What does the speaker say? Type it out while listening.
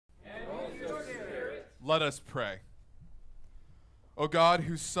Let us pray. O God,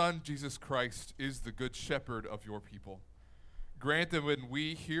 whose Son, Jesus Christ, is the good shepherd of your people, grant that when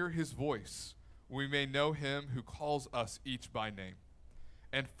we hear his voice, we may know him who calls us each by name,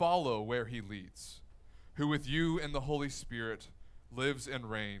 and follow where he leads, who with you and the Holy Spirit lives and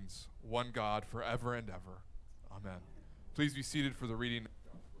reigns, one God, forever and ever. Amen. Please be seated for the reading.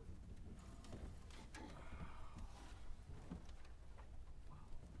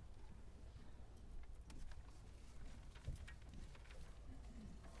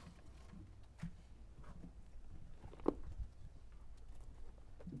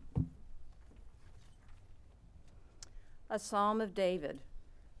 A Psalm of David,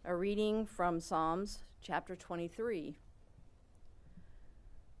 a reading from Psalms chapter 23.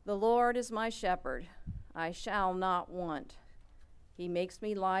 The Lord is my shepherd, I shall not want. He makes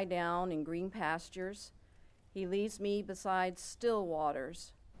me lie down in green pastures. He leads me beside still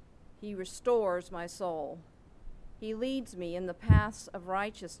waters. He restores my soul. He leads me in the paths of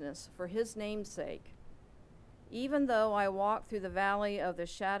righteousness for his name's sake. Even though I walk through the valley of the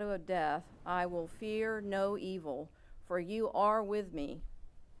shadow of death, I will fear no evil, for you are with me.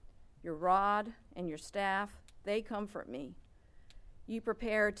 Your rod and your staff, they comfort me. You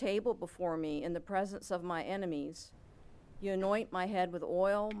prepare a table before me in the presence of my enemies. You anoint my head with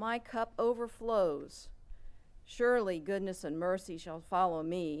oil, my cup overflows. Surely goodness and mercy shall follow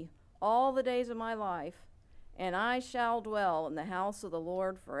me all the days of my life, and I shall dwell in the house of the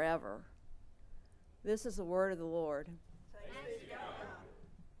Lord forever. This is the word of the Lord. Thanks be to God.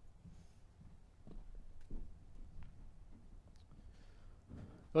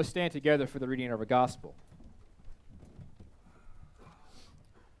 Let's stand together for the reading of our gospel.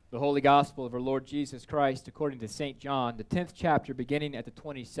 The Holy Gospel of our Lord Jesus Christ according to St. John, the 10th chapter, beginning at the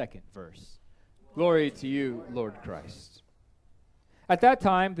 22nd verse. Glory to you, Lord Christ. At that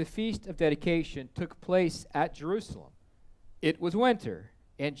time, the feast of dedication took place at Jerusalem. It was winter,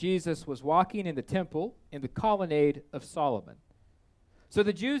 and Jesus was walking in the temple in the colonnade of Solomon. So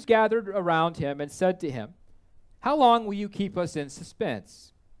the Jews gathered around him and said to him, "How long will you keep us in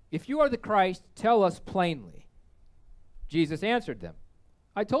suspense? If you are the Christ, tell us plainly." Jesus answered them,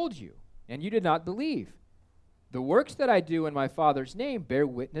 "I told you, and you did not believe. The works that I do in my Father's name bear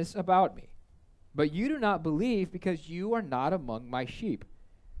witness about me. But you do not believe because you are not among my sheep.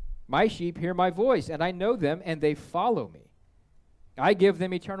 My sheep hear my voice, and I know them, and they follow me. I give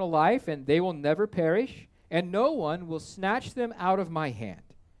them eternal life, and they will never perish, and no one will snatch them out of my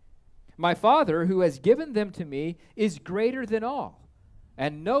hand. My Father, who has given them to me, is greater than all,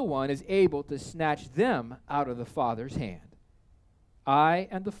 and no one is able to snatch them out of the Father's hand. I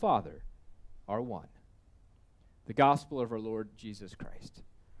and the Father are one." The gospel of our Lord Jesus Christ.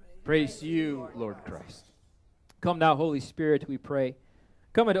 Praise to you, Lord Christ. Come now, Holy Spirit, we pray.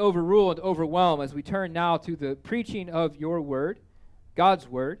 Come and overrule and overwhelm as we turn now to the preaching of your word, God's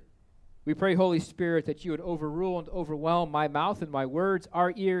word. We pray, Holy Spirit, that you would overrule and overwhelm my mouth and my words,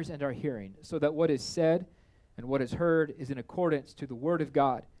 our ears and our hearing, so that what is said and what is heard is in accordance to the word of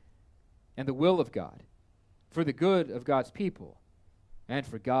God and the will of God, for the good of God's people and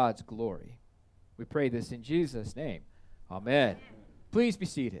for God's glory. We pray this in Jesus' name. Amen. Please be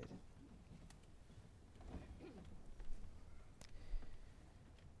seated.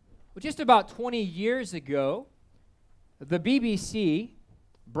 Well, just about 20 years ago, the BBC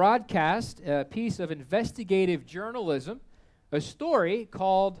broadcast a piece of investigative journalism, a story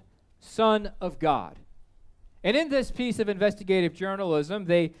called Son of God. And in this piece of investigative journalism,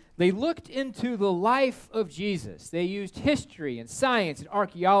 they looked into the life of Jesus. They used history and science and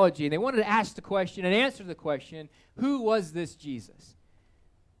archaeology, and they wanted to ask the question and answer the question, who was this Jesus?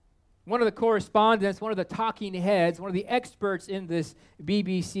 One of the correspondents, one of the talking heads, one of the experts in this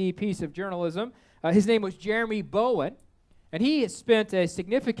BBC piece of journalism, his name was Jeremy Bowen, and he has spent a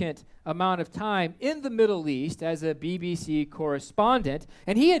significant amount of time in the Middle East as a BBC correspondent,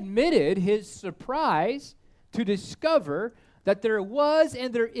 and he admitted his surprise to discover that there was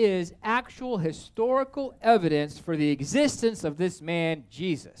and there is actual historical evidence for the existence of this man,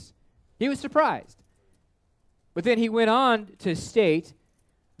 Jesus. He was surprised. But then he went on to state,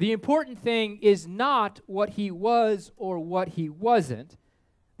 the important thing is not what he was or what he wasn't.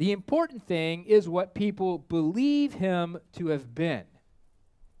 The important thing is what people believe him to have been.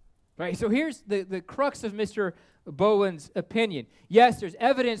 Right? So here's the crux of Mr. Bowen's opinion. Yes, there's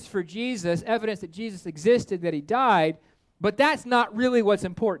evidence for Jesus, evidence that Jesus existed, that he died, but that's not really what's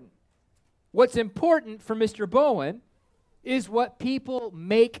important. What's important for Mr. Bowen is what people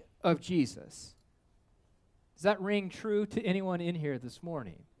make of Jesus. Does that ring true to anyone in here this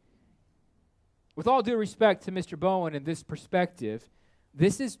morning? With all due respect to Mr. Bowen and this perspective,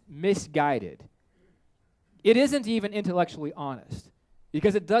 this is misguided. It isn't even intellectually honest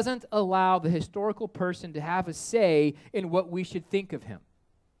because it doesn't allow the historical person to have a say in what we should think of him.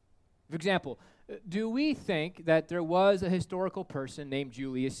 For example, do we think that there was a historical person named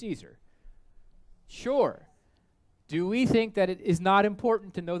Julius Caesar? Sure. Do we think that it is not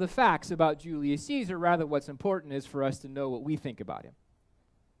important to know the facts about Julius Caesar? Rather, what's important is for us to know what we think about him.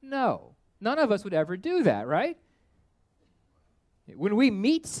 No. None of us would ever do that, right? When we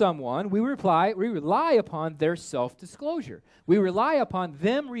meet someone, we rely upon their self-disclosure. We rely upon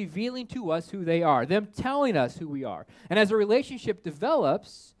them revealing to us who they are, them telling us who we are. And as a relationship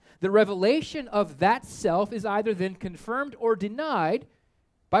develops, the revelation of that self is either then confirmed or denied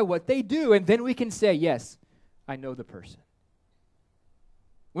by what they do, and then we can say, yes, I know the person.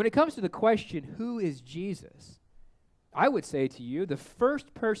 When it comes to the question, who is Jesus? I would say to you, the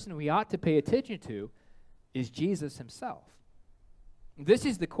first person we ought to pay attention to is Jesus himself. This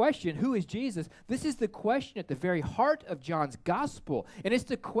is the question, who is Jesus? This is the question at the very heart of John's gospel. And it's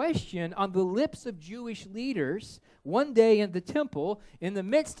the question on the lips of Jewish leaders one day in the temple in the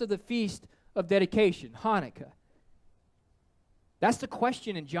midst of the feast of dedication, Hanukkah. That's the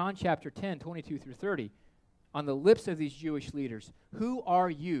question in John chapter 10, 22 through 30, on the lips of these Jewish leaders. Who are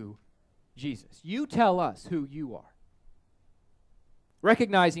you, Jesus? You tell us who you are.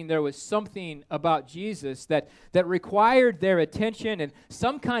 Recognizing there was something about Jesus that required their attention and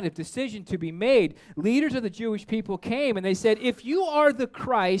some kind of decision to be made, leaders of the Jewish people came and they said, if you are the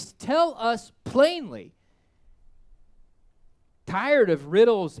Christ, tell us plainly. Tired of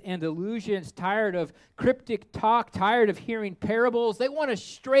riddles and illusions, tired of cryptic talk, tired of hearing parables. They want a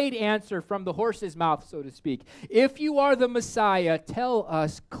straight answer from the horse's mouth, so to speak. If you are the Messiah, tell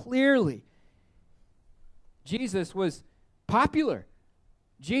us clearly. Jesus was popular.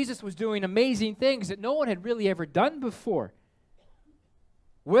 Jesus was doing amazing things that no one had really ever done before.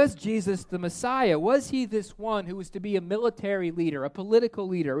 Was Jesus the Messiah? Was he this one who was to be a military leader, a political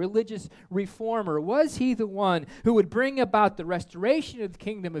leader, a religious reformer? Was he the one who would bring about the restoration of the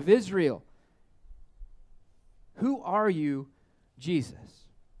kingdom of Israel? Who are you, Jesus?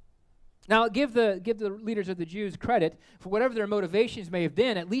 Now, give the leaders of the Jews credit for whatever their motivations may have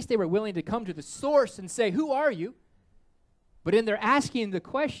been. At least they were willing to come to the source and say, who are you? But in their asking the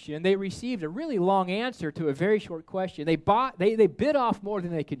question, they received a really long answer to a very short question. They bit off more than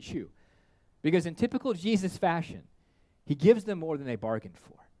they could chew. Because in typical Jesus fashion, he gives them more than they bargained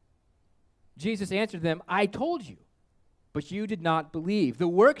for. Jesus answered them, I told you, but you did not believe. The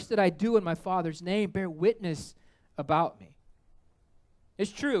works that I do in my Father's name bear witness about me.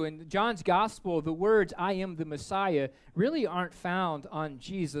 It's true, in John's gospel, the words, I am the Messiah, really aren't found on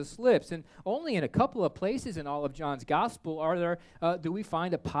Jesus' lips. And only in a couple of places in all of John's gospel do we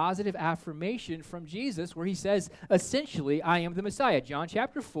find a positive affirmation from Jesus where he says, essentially, I am the Messiah. John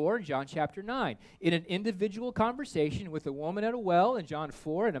chapter 4 and John chapter 9. In an individual conversation with a woman at a well in John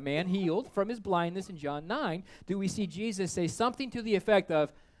 4 and a man healed from his blindness in John 9, do we see Jesus say something to the effect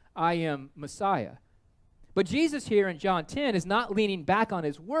of, I am Messiah. But Jesus here in John 10 is not leaning back on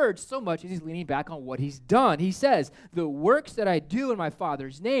his words so much as he's leaning back on what he's done. He says, the works that I do in my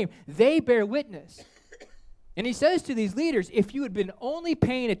Father's name, they bear witness. And he says to these leaders, if you had been only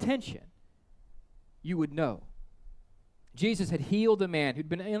paying attention, you would know. Jesus had healed a man who'd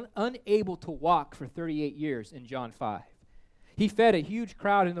been unable to walk for 38 years in John 5. He fed a huge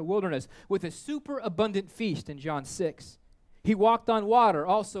crowd in the wilderness with a superabundant feast in John 6. He walked on water,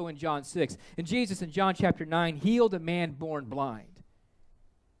 also in John 6. And Jesus in John chapter 9 healed a man born blind.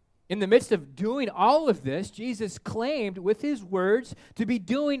 In the midst of doing all of this, Jesus claimed with his words to be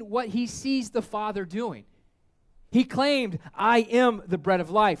doing what he sees the Father doing. He claimed, I am the bread of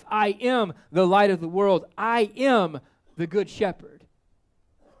life. I am the light of the world. I am the good shepherd.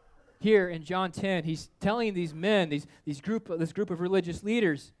 Here in John 10, he's telling these men, this group of religious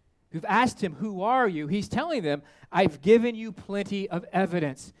leaders, who've asked him, who are you? He's telling them, I've given you plenty of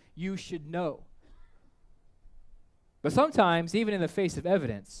evidence. You should know. But sometimes, even in the face of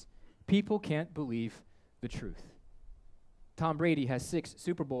evidence, people can't believe the truth. Tom Brady has 6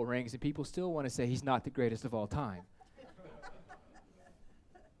 Super Bowl rings, and people still want to say he's not the greatest of all time.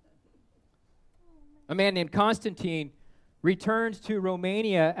 A man named Constantine returned to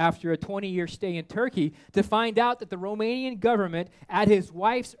Romania after a 20-year stay in Turkey to find out that the Romanian government, at his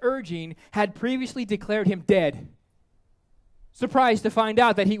wife's urging, had previously declared him dead. Surprised to find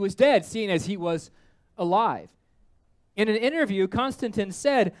out that he was dead, seeing as he was alive. In an interview, Constantine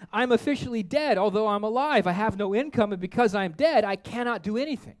said, I'm officially dead, although I'm alive. I have no income, and because I'm dead, I cannot do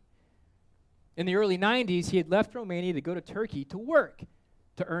anything. In the early 90s, he had left Romania to go to Turkey to work,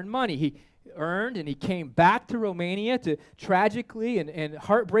 to earn money. earned, and he came back to Romania to tragically and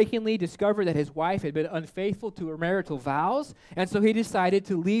heartbreakingly discover that his wife had been unfaithful to her marital vows, and so he decided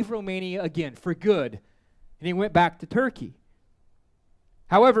to leave Romania again for good, and he went back to Turkey.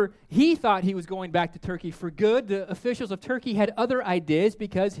 However, he thought he was going back to Turkey for good. The officials of Turkey had other ideas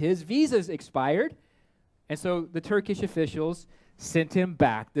because his visas expired, and so the Turkish officials sent him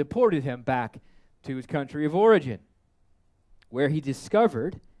back, deported him back to his country of origin, where he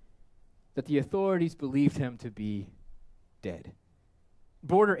discovered that the authorities believed him to be dead.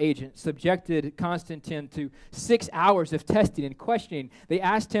 Border agents subjected Konstantin to 6 hours of testing and questioning. They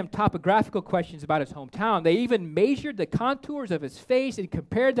asked him topographical questions about his hometown. They even measured the contours of his face and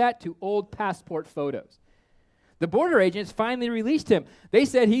compared that to old passport photos. The border agents finally released him. They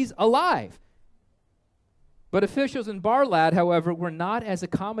said he's alive. But officials in Barlad, however, were not as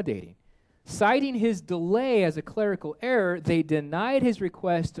accommodating. Citing his delay as a clerical error, they denied his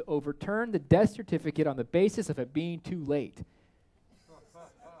request to overturn the death certificate on the basis of it being too late.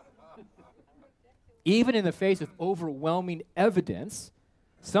 Even in the face of overwhelming evidence,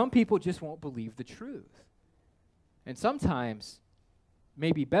 some people just won't believe the truth. And sometimes,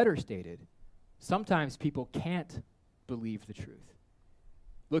 maybe better stated, sometimes people can't believe the truth.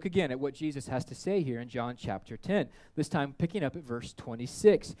 Look again at what Jesus has to say here in John chapter 10, this time picking up at verse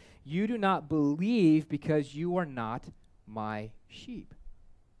 26. You do not believe because you are not my sheep.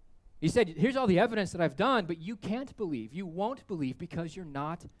 He said, here's all the evidence that I've done, but you can't believe. You won't believe because you're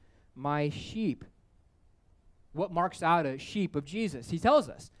not my sheep. What marks out a sheep of Jesus? He tells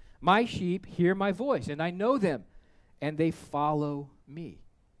us, my sheep hear my voice, and I know them, and they follow me.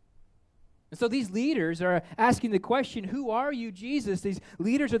 And so these leaders are asking the question, who are you, Jesus? These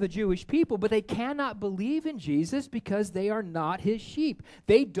leaders are the Jewish people, but they cannot believe in Jesus because they are not his sheep.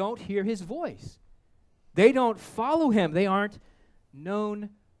 They don't hear his voice. They don't follow him. They aren't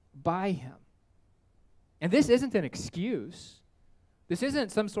known by him. And this isn't an excuse. This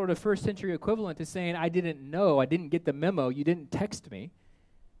isn't some sort of first century equivalent to saying, I didn't know, I didn't get the memo, you didn't text me.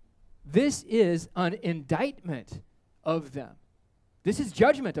 This is an indictment of them. This is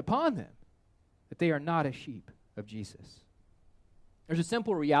judgment upon them, that they are not a sheep of Jesus. There's a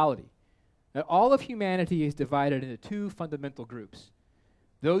simple reality that all of humanity is divided into two fundamental groups,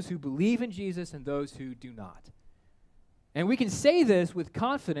 those who believe in Jesus and those who do not. And we can say this with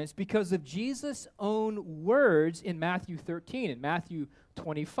confidence because of Jesus' own words in Matthew 13 and Matthew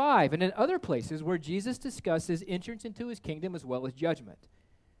 25 and in other places where Jesus discusses entrance into his kingdom as well as judgment.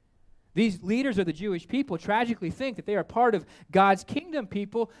 These leaders of the Jewish people tragically think that they are part of God's kingdom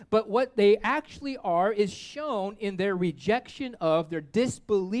people, but what they actually are is shown in their rejection of, their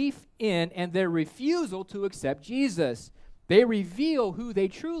disbelief in, and their refusal to accept Jesus. They reveal who they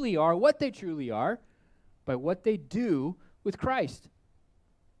truly are, what they truly are, by what they do with Christ.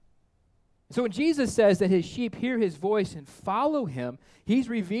 So when Jesus says that his sheep hear his voice and follow him, he's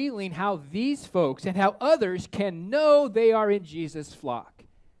revealing how these folks and how others can know they are in Jesus' flock.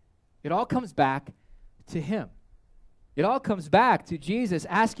 It all comes back to him. It all comes back to Jesus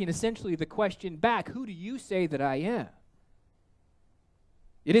asking essentially the question back, who do you say that I am?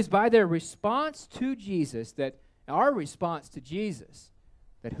 It is by their response to Jesus, that our response to Jesus,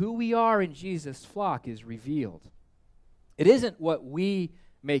 that who we are in Jesus' flock is revealed. It isn't what we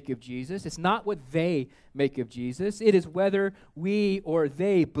make of Jesus. It's not what they make of Jesus. It is whether we or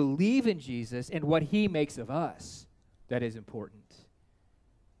they believe in Jesus and what he makes of us that is important.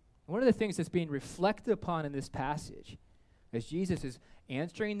 One of the things that's being reflected upon in this passage, as Jesus is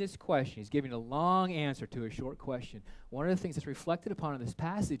answering this question, he's giving a long answer to a short question. One of the things that's reflected upon in this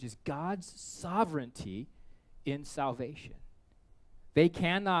passage is God's sovereignty in salvation. They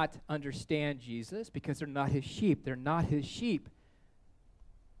cannot understand Jesus because they're not his sheep. They're not his sheep.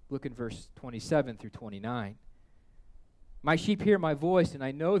 Look in verse 27 through 29. My sheep hear my voice, and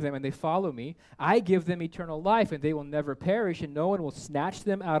I know them, and they follow me. I give them eternal life, and they will never perish, and no one will snatch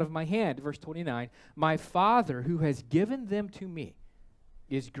them out of my hand. Verse 29, my Father who has given them to me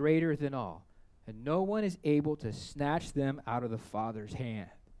is greater than all, and no one is able to snatch them out of the Father's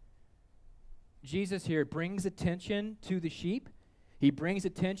hand. Jesus here brings attention to the sheep. He brings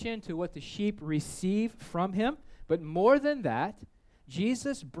attention to what the sheep receive from him. But more than that,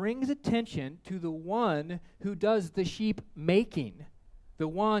 Jesus brings attention to the one who does the sheep making, the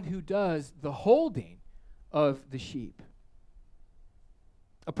one who does the holding of the sheep.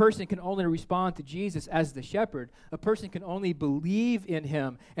 A person can only respond to Jesus as the shepherd. A person can only believe in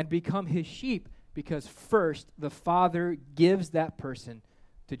him and become his sheep because first the Father gives that person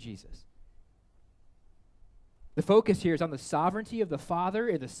to Jesus. The focus here is on the sovereignty of the Father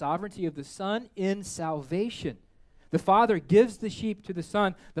and the sovereignty of the Son in salvation. The Father gives the sheep to the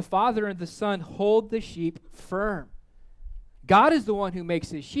Son. The Father and the Son hold the sheep firm. God is the one who makes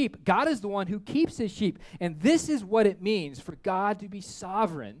his sheep. God is the one who keeps his sheep. And this is what it means for God to be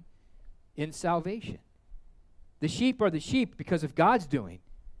sovereign in salvation. The sheep are the sheep because of God's doing.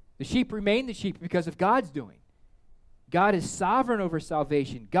 The sheep remain the sheep because of God's doing. God is sovereign over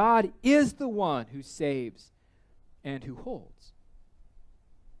salvation. God is the one who saves and who holds.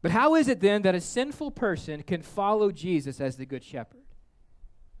 But how is it then that a sinful person can follow Jesus as the Good Shepherd?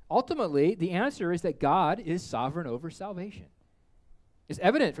 Ultimately, the answer is that God is sovereign over salvation. It's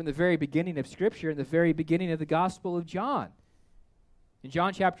evident from the very beginning of Scripture and the very beginning of the Gospel of John. In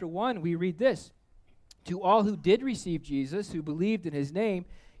John chapter 1, we read this: "To all who did receive Jesus, who believed in his name,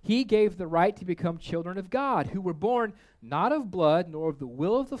 he gave the right to become children of God, who were born not of blood, nor of the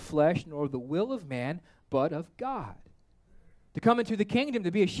will of the flesh, nor of the will of man, but of God." To come into the kingdom,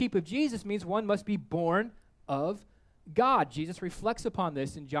 to be a sheep of Jesus, means one must be born of God. Jesus reflects upon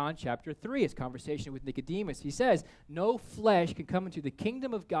this in John chapter 3, his conversation with Nicodemus. He says, no flesh can come into the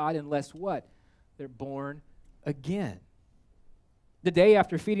kingdom of God unless what? They're born again. The day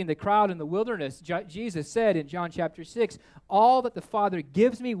after feeding the crowd in the wilderness, Jesus said in John chapter 6, "All that the Father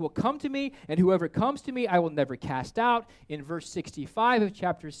gives me will come to me, and whoever comes to me I will never cast out." In verse 65 of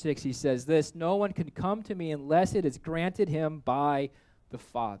chapter 6, he says this: "No one can come to me unless it is granted him by the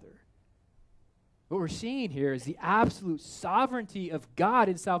Father." What we're seeing here is the absolute sovereignty of God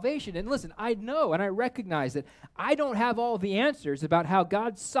in salvation. And listen, I know and I recognize that I don't have all the answers about how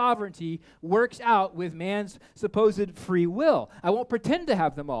God's sovereignty works out with man's supposed free will. I won't pretend to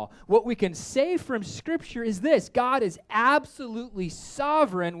have them all. What we can say from Scripture is this: God is absolutely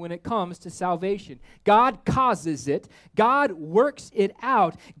sovereign when it comes to salvation. God causes it. God works it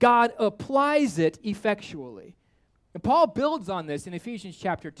out. God applies it effectually. And Paul builds on this in Ephesians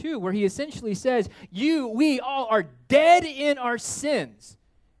chapter 2, where he essentially says, we all are dead in our sins.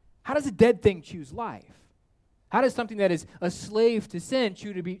 How does a dead thing choose life? How does something that is a slave to sin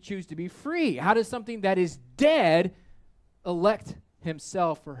choose to be free? How does something that is dead elect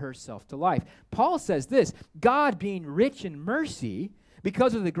himself or herself to life? Paul says this: God, being rich in mercy,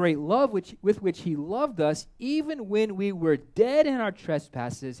 because of the great love with which he loved us, even when we were dead in our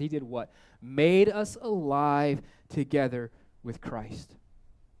trespasses, he did what? Made us alive together with Christ.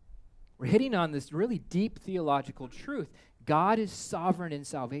 We're hitting on this really deep theological truth. God is sovereign in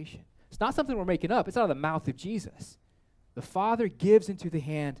salvation. It's not something we're making up. It's out of the mouth of Jesus. The Father gives into the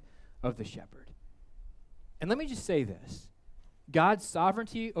hand of the shepherd. And let me just say this: God's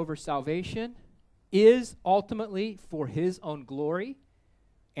sovereignty over salvation is ultimately for his own glory,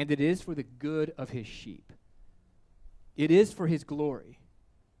 and it is for the good of his sheep. It is for his glory.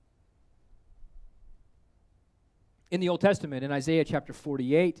 In the Old Testament, in Isaiah chapter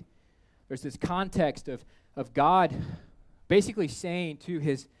 48, there's this context of God basically saying to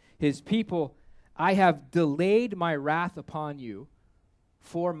his people, "I have delayed my wrath upon you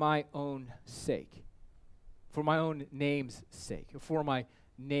for my own sake," for my own name's sake, for my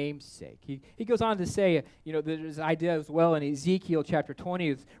name's sake. He goes on to say, there's an idea as well in Ezekiel chapter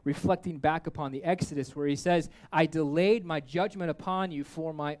 20, reflecting back upon the Exodus, where he says, "I delayed my judgment upon you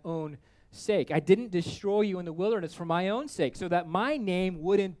for my own sake. I didn't destroy you in the wilderness for my own sake, so that my name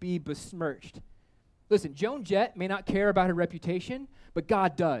wouldn't be besmirched." Listen, Joan Jett may not care about her reputation, but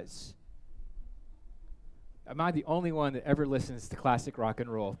God does. Am I the only one that ever listens to classic rock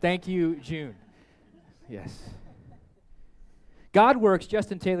and roll? Thank you, June. Yes. God works,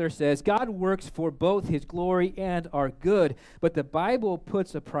 Justin Taylor says, God works for both his glory and our good, but the Bible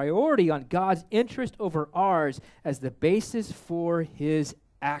puts a priority on God's interest over ours as the basis for his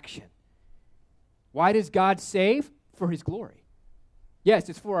action. Why does God save? For his glory. Yes,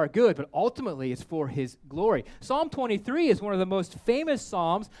 it's for our good, but ultimately it's for his glory. Psalm 23 is one of the most famous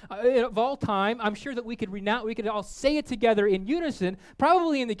psalms of all time. I'm sure that we could all say it together in unison,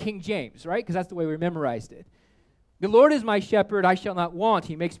 probably in the King James, right? Because that's the way we memorized it. "The Lord is my shepherd, I shall not want.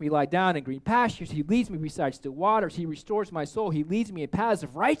 He makes me lie down in green pastures. He leads me beside still waters. He restores my soul. He leads me in paths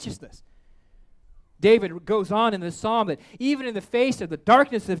of righteousness." David goes on in the psalm that even in the face of the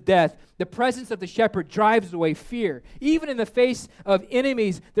darkness of death, the presence of the shepherd drives away fear. Even in the face of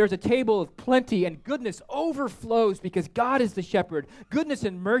enemies, there's a table of plenty, and goodness overflows because God is the shepherd. Goodness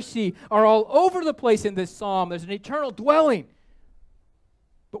and mercy are all over the place in this psalm. There's an eternal dwelling.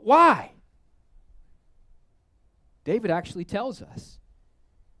 But why? David actually tells us,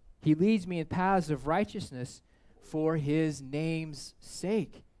 "He leads me in paths of righteousness for his name's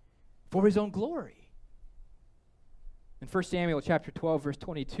sake," for his own glory. In 1 Samuel chapter 12, verse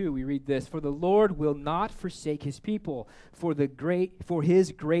 22, we read this, "For the Lord will not forsake his people for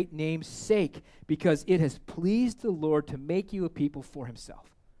his great name's sake, because it has pleased the Lord to make you a people for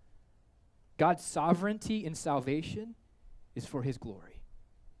himself." God's sovereignty in salvation is for his glory.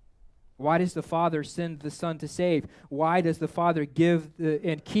 Why does the Father send the Son to save? Why does the Father give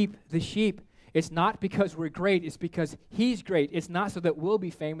and keep the sheep? It's not because we're great. It's because he's great. It's not so that we'll be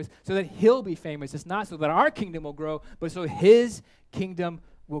famous, so that he'll be famous. It's not so that our kingdom will grow, but so his kingdom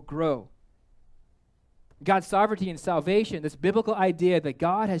will grow. God's sovereignty and salvation, this biblical idea that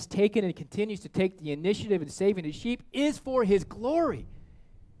God has taken and continues to take the initiative in saving his sheep, is for his glory.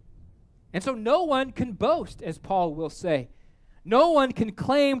 And so no one can boast, as Paul will say. No one can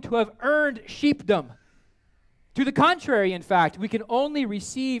claim to have earned sheepdom. To the contrary, in fact, we can only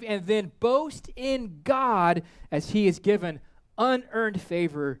receive and then boast in God as he has given unearned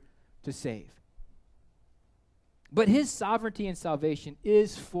favor to save. But his sovereignty and salvation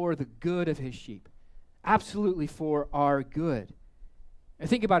is for the good of his sheep, absolutely for our good. And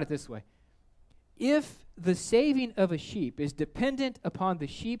think about it this way. If the saving of a sheep is dependent upon the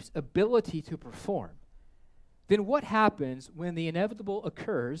sheep's ability to perform, then what happens when the inevitable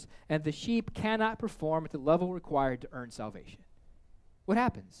occurs and the sheep cannot perform at the level required to earn salvation? What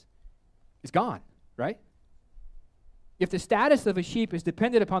happens? It's gone, right? If the status of a sheep is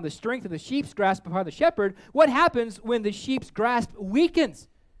dependent upon the strength of the sheep's grasp upon the shepherd, what happens when the sheep's grasp weakens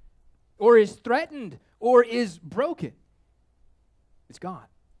or is threatened or is broken? It's gone.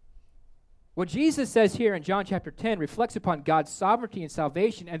 What Jesus says here in John chapter 10 reflects upon God's sovereignty and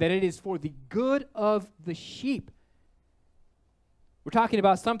salvation, and that it is for the good of the sheep. We're talking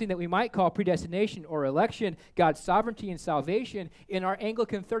about something that we might call predestination or election, God's sovereignty and salvation. In our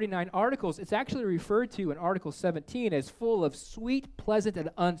Anglican 39 articles, it's actually referred to in Article 17 as full of sweet, pleasant, and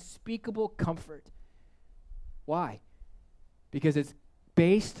unspeakable comfort. Why? Because it's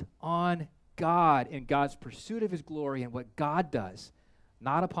based on God and God's pursuit of his glory and what God does,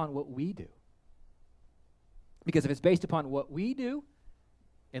 not upon what we do. Because if it's based upon what we do,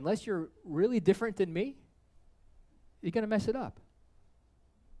 unless you're really different than me, you're going to mess it up.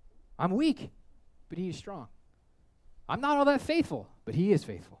 I'm weak, but he is strong. I'm not all that faithful, but he is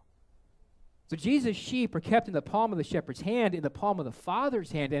faithful. So Jesus' sheep are kept in the palm of the shepherd's hand, in the palm of the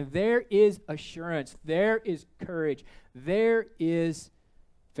Father's hand, and there is assurance, there is courage, there is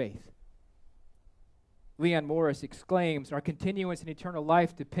faith. Leon Morris exclaims, "Our continuance in eternal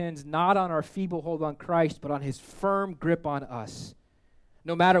life depends not on our feeble hold on Christ, but on his firm grip on us.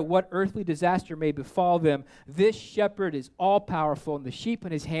 No matter what earthly disaster may befall them, this shepherd is all-powerful, and the sheep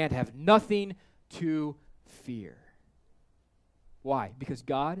in his hand have nothing to fear." Why? Because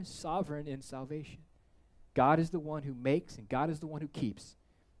God is sovereign in salvation. God is the one who makes, and God is the one who keeps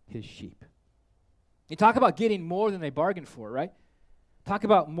his sheep. You talk about getting more than they bargained for, right? Talk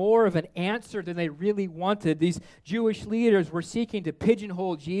about more of an answer than they really wanted. These Jewish leaders were seeking to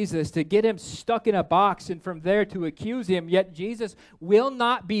pigeonhole Jesus, to get him stuck in a box and from there to accuse him, yet Jesus will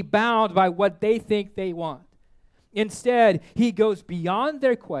not be bound by what they think they want. Instead, he goes beyond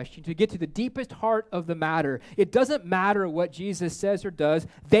their question to get to the deepest heart of the matter. It doesn't matter what Jesus says or does.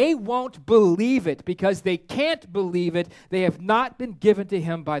 They won't believe it because they can't believe it. They have not been given to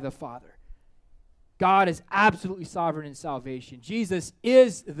him by the Father. God is absolutely sovereign in salvation. Jesus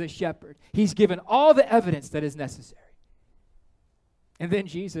is the shepherd. He's given all the evidence that is necessary. And then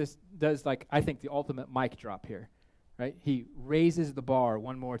Jesus does, I think, the ultimate mic drop here, right? He raises the bar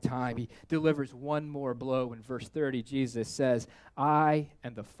one more time. He delivers one more blow. In verse 30, Jesus says, "I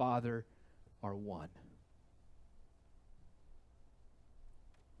and the Father are one."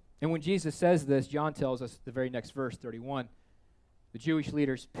 And when Jesus says this, John tells us the very next verse, 31, the Jewish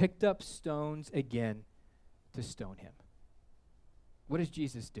leaders picked up stones again to stone him. What is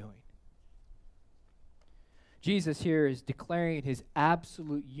Jesus doing? Jesus here is declaring his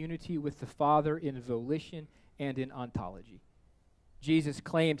absolute unity with the Father in volition and in ontology. Jesus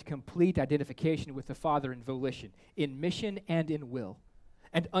claimed complete identification with the Father in volition, in mission, and in will.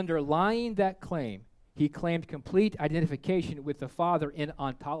 And underlying that claim, he claimed complete identification with the Father in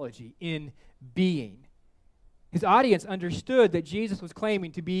ontology, in being. His audience understood that Jesus was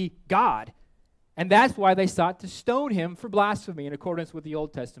claiming to be God, and that's why they sought to stone him for blasphemy in accordance with the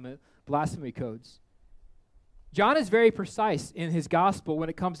Old Testament blasphemy codes. John is very precise in his gospel when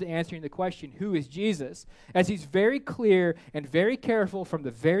it comes to answering the question, who is Jesus? As he's very clear and very careful from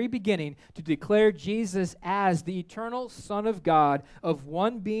the very beginning to declare Jesus as the eternal Son of God, of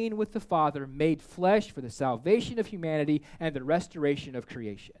one being with the Father, made flesh for the salvation of humanity and the restoration of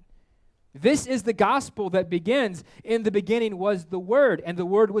creation. This is the gospel that begins, "In the beginning was the Word, and the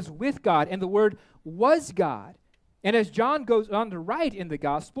Word was with God, and the Word was God." And as John goes on to write in the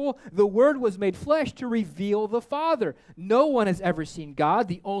gospel, the Word was made flesh to reveal the Father. No one has ever seen God,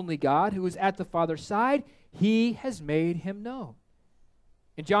 the only God, who is at the Father's side. He has made him known.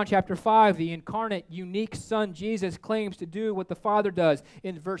 In John chapter 5, the incarnate, unique Son, Jesus, claims to do what the Father does.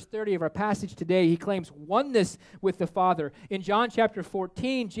 In verse 30 of our passage today, he claims oneness with the Father. In John chapter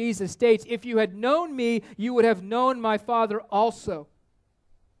 14, Jesus states, "If you had known me, you would have known my Father also."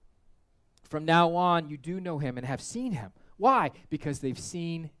 From now on, you do know him and have seen him. Why? Because they've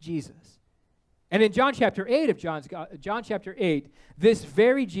seen Jesus. And in John chapter 8 of John chapter 8, this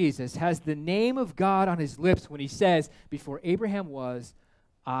very Jesus has the name of God on his lips when he says, "Before Abraham was,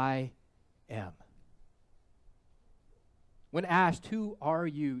 I am." When asked, "Who are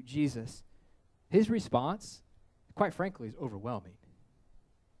you, Jesus?" his response, quite frankly, is overwhelming.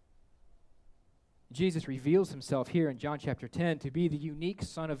 Jesus reveals himself here in John chapter 10 to be the unique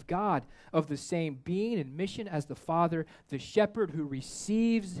Son of God, of the same being and mission as the Father, the shepherd who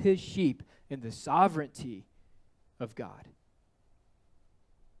receives his sheep in the sovereignty of God.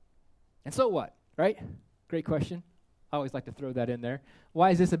 And so what, right? Great question. I always like to throw that in there.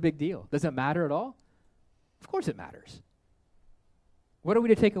 Why is this a big deal? Does it matter at all? Of course it matters. What are we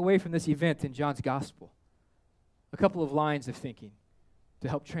to take away from this event in John's gospel? A couple of lines of thinking to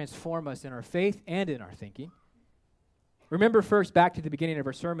help transform us in our faith and in our thinking. Remember first, back to the beginning of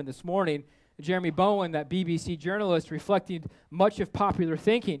our sermon this morning, Jeremy Bowen, that BBC journalist, reflected much of popular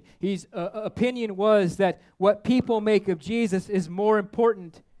thinking. His opinion was that what people make of Jesus is more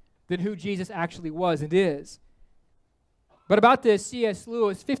important than who Jesus actually was and is. But about this, C.S.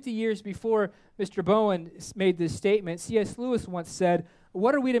 Lewis, 50 years before Mr. Bowen made this statement, C.S. Lewis once said,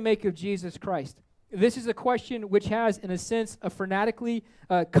 "What are we to make of Jesus Christ?" This is a question which has, in a sense, a fanatically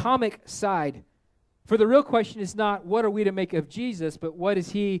comic side. For the real question is not, what are we to make of Jesus, but what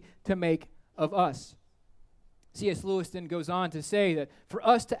is he to make of us? C.S. Lewis then goes on to say that for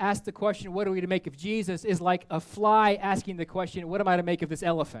us to ask the question, what are we to make of Jesus, is like a fly asking the question, what am I to make of this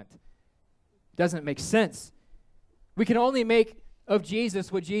elephant? Doesn't make sense. We can only make of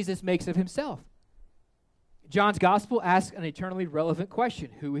Jesus what Jesus makes of himself. John's gospel asks an eternally relevant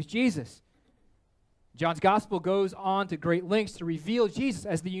question. Who is Jesus? John's gospel goes on to great lengths to reveal Jesus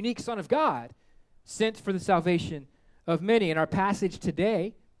as the unique Son of God, sent for the salvation of many. And our passage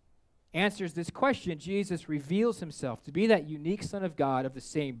today answers this question. Jesus reveals himself to be that unique Son of God, of the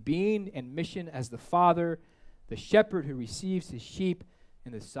same being and mission as the Father, the shepherd who receives his sheep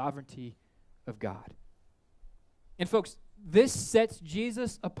in the sovereignty of God. And folks, this sets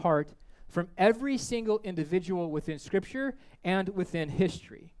Jesus apart from every single individual within Scripture and within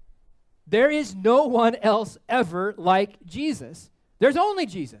history. There is no one else ever like Jesus. There's only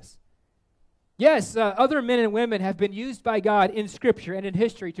Jesus. Yes, other men and women have been used by God in Scripture and in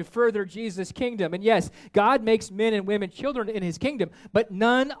history to further Jesus' kingdom. And yes, God makes men and women children in his kingdom, but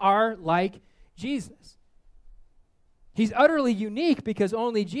none are like Jesus. He's utterly unique because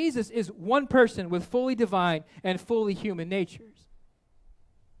only Jesus is one person with fully divine and fully human natures.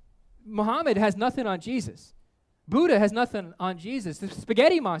 Muhammad has nothing on Jesus. Buddha has nothing on Jesus. The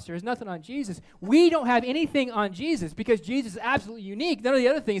spaghetti monster has nothing on Jesus. We don't have anything on Jesus because Jesus is absolutely unique. None of the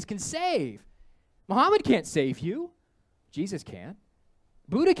other things can save. Muhammad can't save you. Jesus can.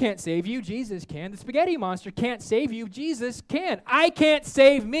 Buddha can't save you. Jesus can. The spaghetti monster can't save you. Jesus can. I can't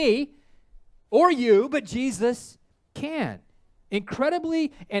save me or you, but Jesus can.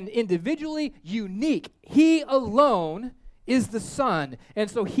 Incredibly and individually unique. He alone is the Son, and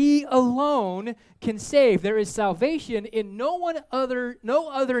so he alone can save. There is salvation in no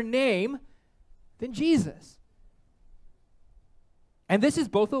other name than Jesus. And this is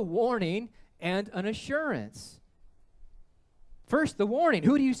both a warning and an assurance. First, the warning.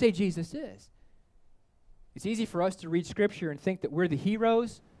 Who do you say Jesus is? It's easy for us to read Scripture and think that we're the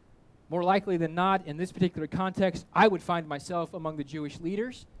heroes. More likely than not, in this particular context, I would find myself among the Jewish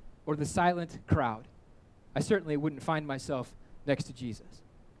leaders or the silent crowd. I certainly wouldn't find myself next to Jesus.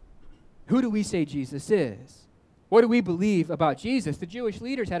 Who do we say Jesus is? What do we believe about Jesus? The Jewish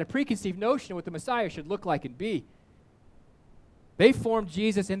leaders had a preconceived notion of what the Messiah should look like and be. They formed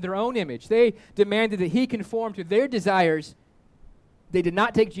Jesus in their own image. They demanded that he conform to their desires. They did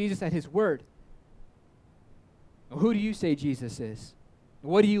not take Jesus at his word. Who do you say Jesus is?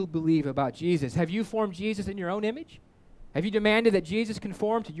 What do you believe about Jesus? Have you formed Jesus in your own image? Have you demanded that Jesus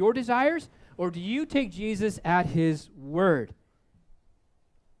conform to your desires? Or do you take Jesus at his word?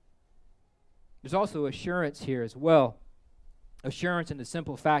 There's also assurance here as well. Assurance in the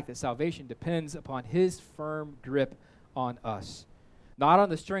simple fact that salvation depends upon his firm grip on us, not on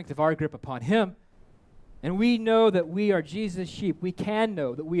the strength of our grip upon him. And we know that we are Jesus' sheep. We can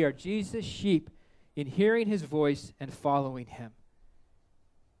know that we are Jesus' sheep in hearing his voice and following him.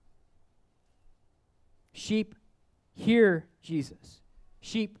 Sheep hear Jesus.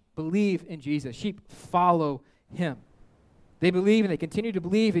 Sheep believe in Jesus. Sheep follow him. They believe and they continue to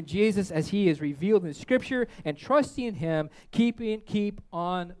believe in Jesus as he is revealed in Scripture, and trusting in him, keep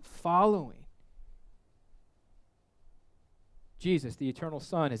on following. Jesus, the eternal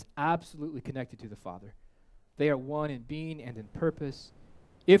Son, is absolutely connected to the Father. They are one in being and in purpose.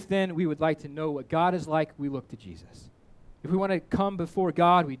 If then we would like to know what God is like, we look to Jesus. If we want to come before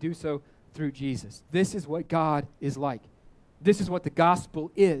God, we do so through Jesus. This is what God is like. This is what the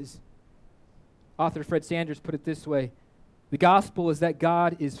gospel is. Author Fred Sanders put it this way: the gospel is that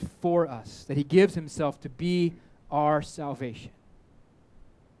God is for us, that he gives himself to be our salvation.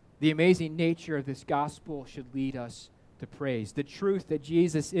 The amazing nature of this gospel should lead us to praise. The truth that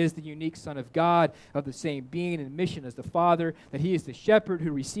Jesus is the unique Son of God, of the same being and mission as the Father, that he is the shepherd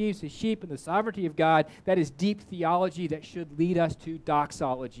who receives his sheep in the sovereignty of God, that is deep theology that should lead us to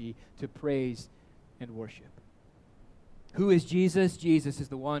doxology, to praise and worship. Who is Jesus? Jesus is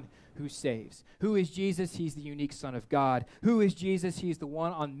the one who saves. Who is Jesus? He's the unique Son of God. Who is Jesus? He's the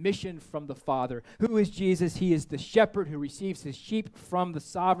one on mission from the Father. Who is Jesus? He is the shepherd who receives his sheep from the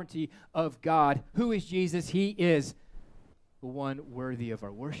sovereignty of God. Who is Jesus? He is the one worthy of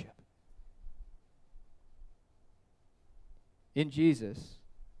our worship. In Jesus,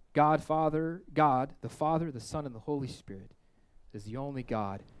 God the Father, the Son, and the Holy Spirit is the only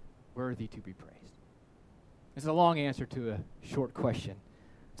God worthy to be praised. It's a long answer to a short question.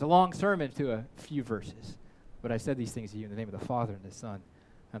 It's a long sermon to a few verses. But I said these things to you in the name of the Father, and the Son,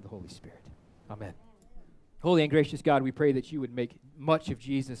 and the Holy Spirit. Amen. Holy and gracious God, we pray that you would make much of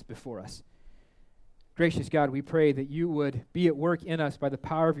Jesus before us. Gracious God, we pray that you would be at work in us by the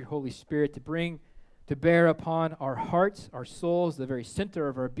power of your Holy Spirit to bring to bear upon our hearts, our souls, the very center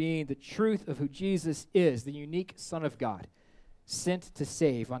of our being, the truth of who Jesus is, the unique Son of God, sent to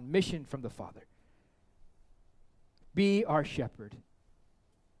save, on mission from the Father. Be our shepherd.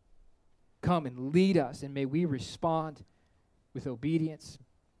 Come and lead us, and may we respond with obedience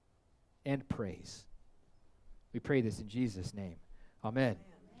and praise. We pray this in Jesus' name. Amen.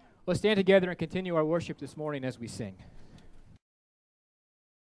 Let's stand together and continue our worship this morning as we sing.